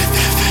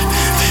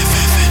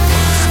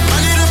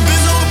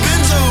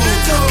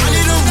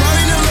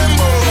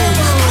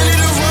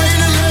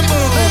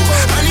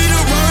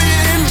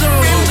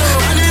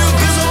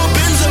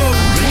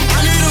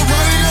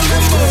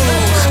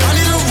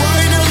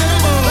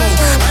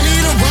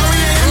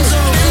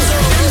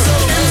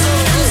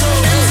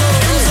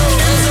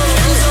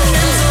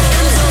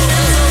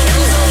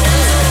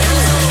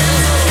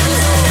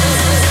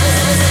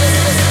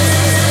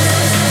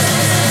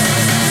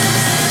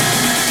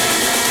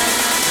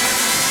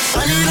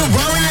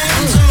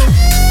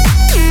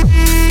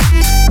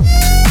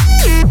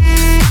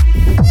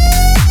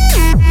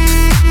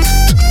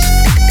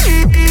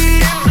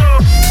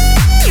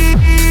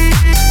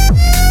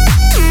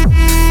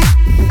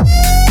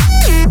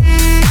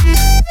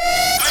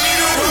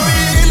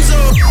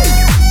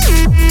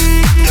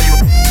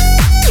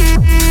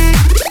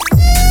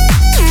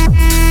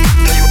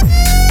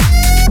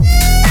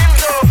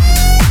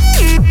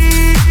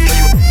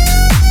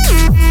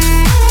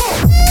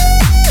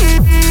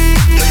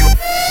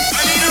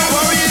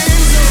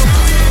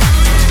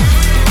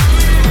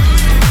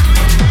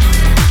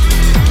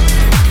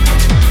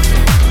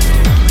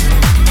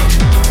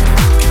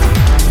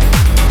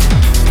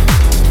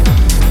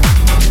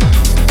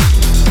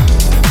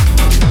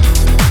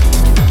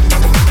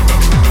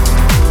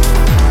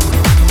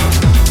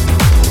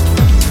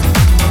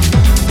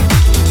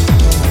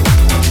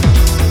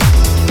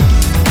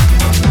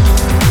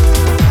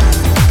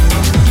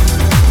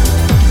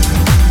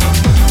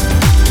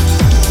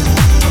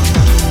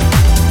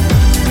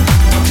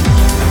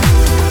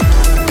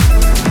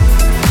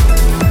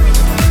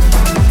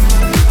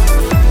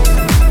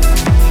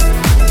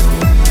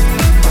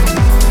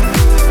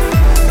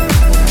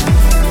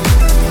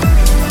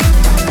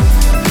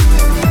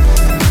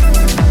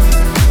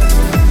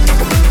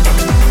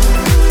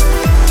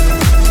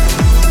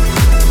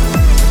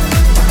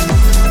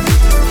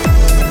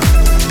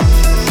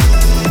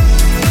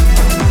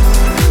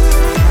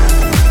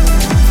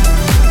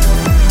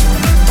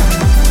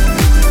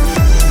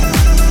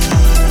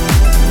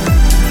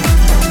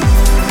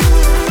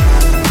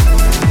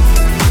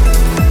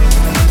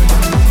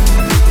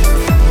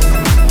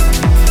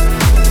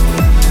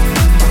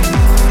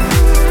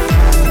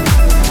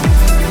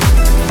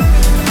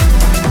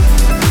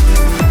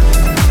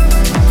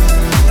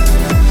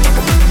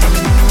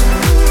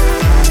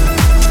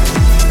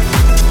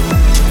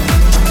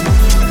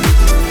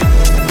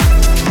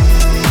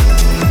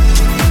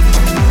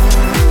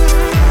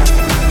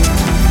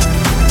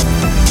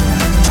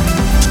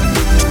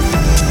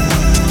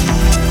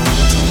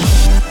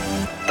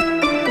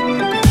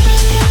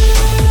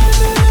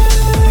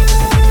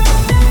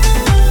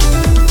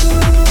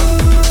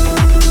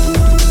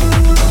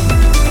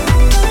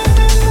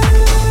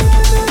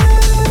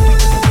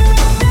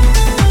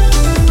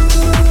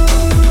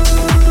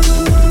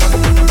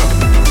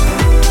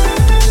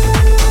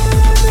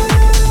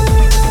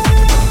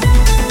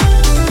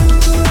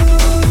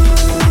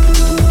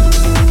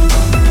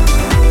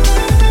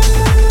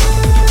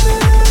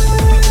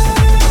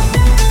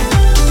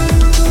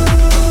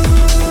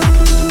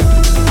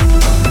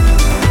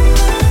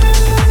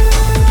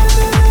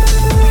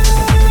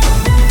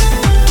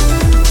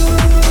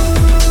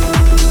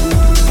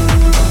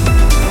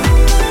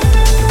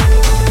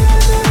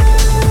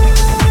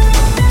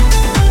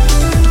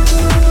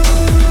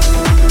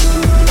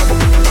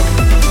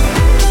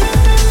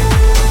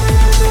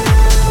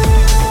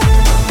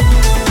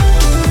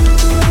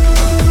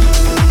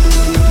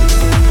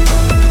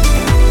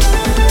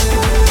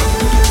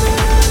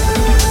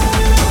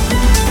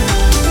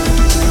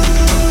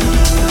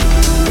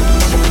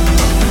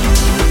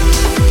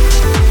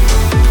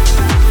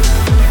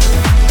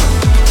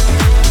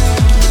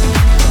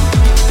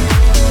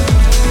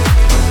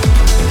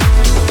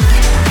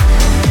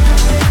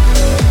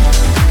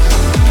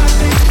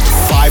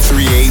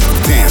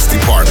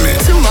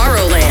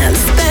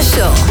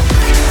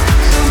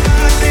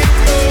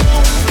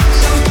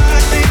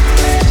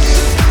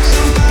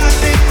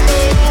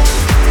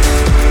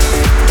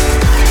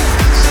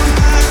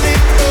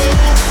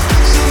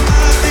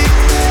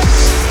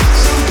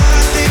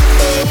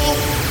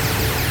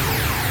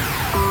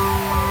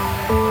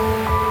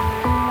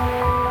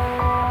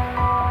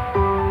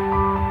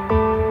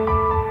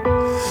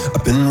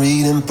I've been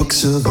reading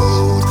books of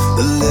old,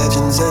 the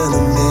legends and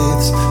the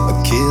myths,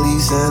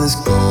 Achilles and his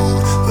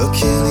gold,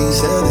 Hercules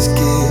and his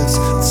gifts,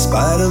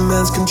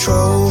 Spider-Man's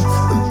control,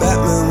 and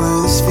Batman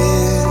with his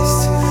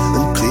fist.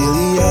 And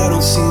clearly I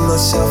don't see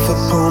myself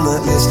upon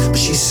that list. But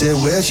she said,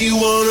 where'd you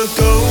wanna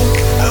go?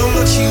 How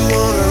much you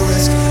wanna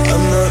risk?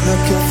 I'm not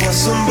looking for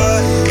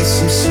somebody with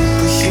some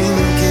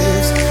superhuman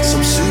gifts,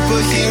 some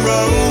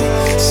superhero,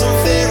 some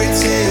fairy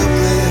tale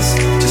bliss.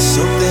 Just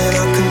something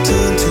I can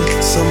turn to,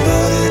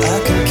 somebody I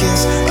can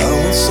kiss. I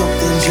want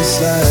something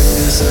just like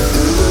this.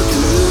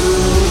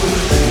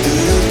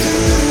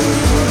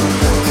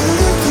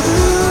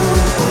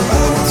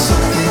 I want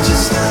something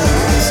just like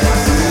this.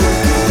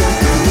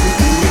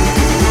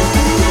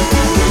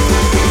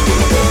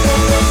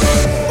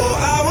 Oh,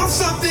 I want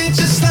something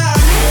just like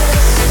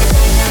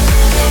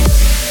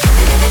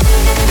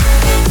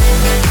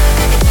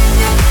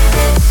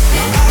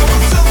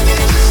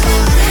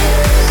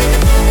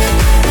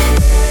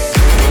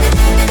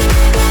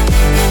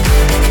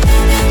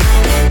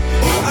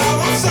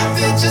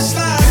just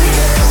like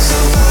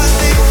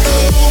somebody,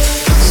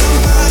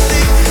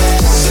 somebody,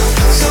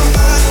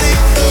 somebody,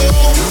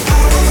 I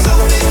want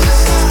something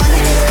just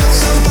like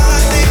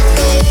somebody,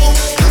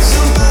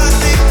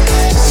 somebody,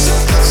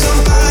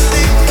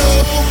 somebody.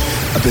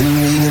 I've been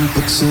reading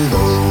books of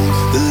old,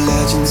 the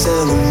legends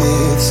and the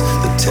myths,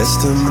 the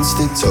testaments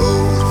they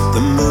told,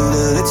 the moon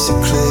and its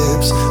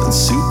eclipse, and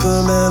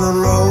Superman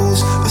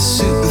unrolls a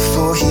suit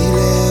before he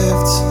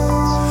lived.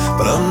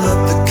 But I'm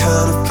not the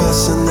kind of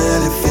person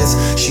that it fits.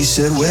 She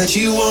said, where'd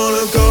you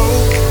wanna go?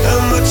 How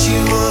much you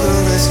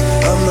wanna risk?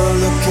 I'm not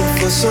looking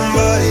for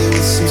somebody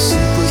with some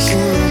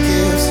superhuman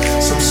gifts,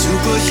 some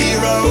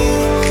superhero,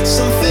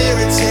 some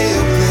fairy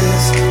tale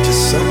bliss.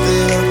 Just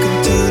something I